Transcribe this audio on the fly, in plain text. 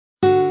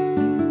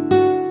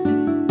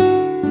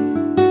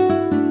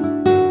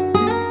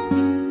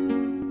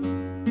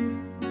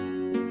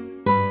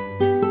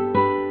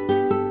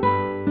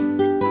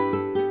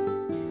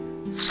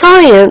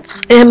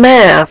Science and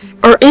math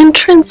are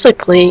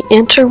intrinsically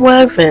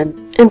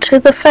interwoven into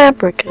the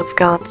fabric of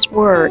God's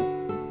Word.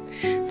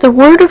 The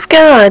Word of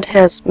God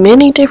has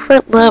many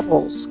different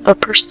levels of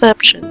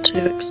perception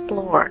to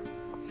explore.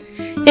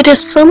 It is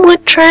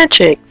somewhat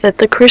tragic that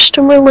the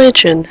Christian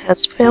religion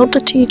has failed to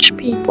teach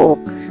people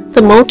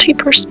the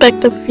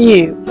multi-perspective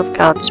view of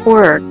God's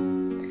Word.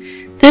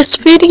 This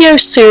video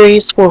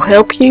series will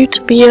help you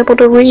to be able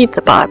to read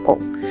the Bible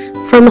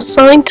from a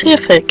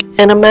scientific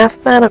and a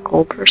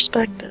mathematical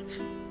perspective.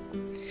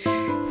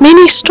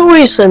 Many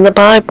stories in the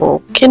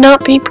Bible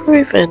cannot be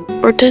proven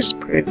or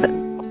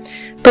disproven,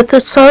 but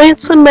the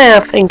science and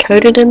math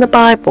encoded in the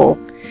Bible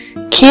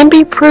can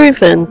be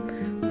proven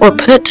or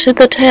put to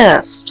the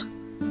test.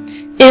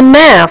 In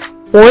math,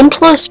 1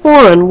 plus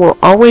 1 will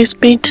always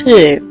be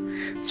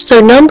 2, so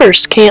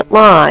numbers can't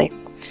lie,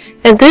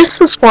 and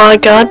this is why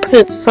God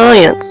put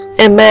science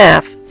and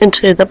math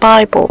into the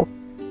Bible.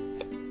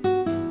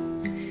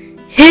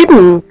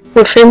 Hidden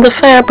within the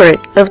fabric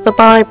of the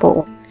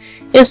Bible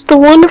is the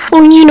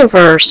wonderful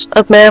universe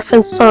of math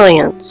and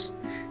science,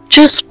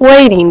 just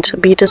waiting to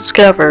be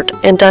discovered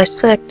and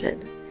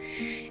dissected.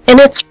 And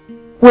it's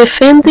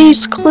within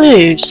these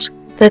clues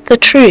that the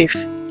truth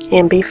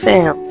can be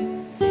found.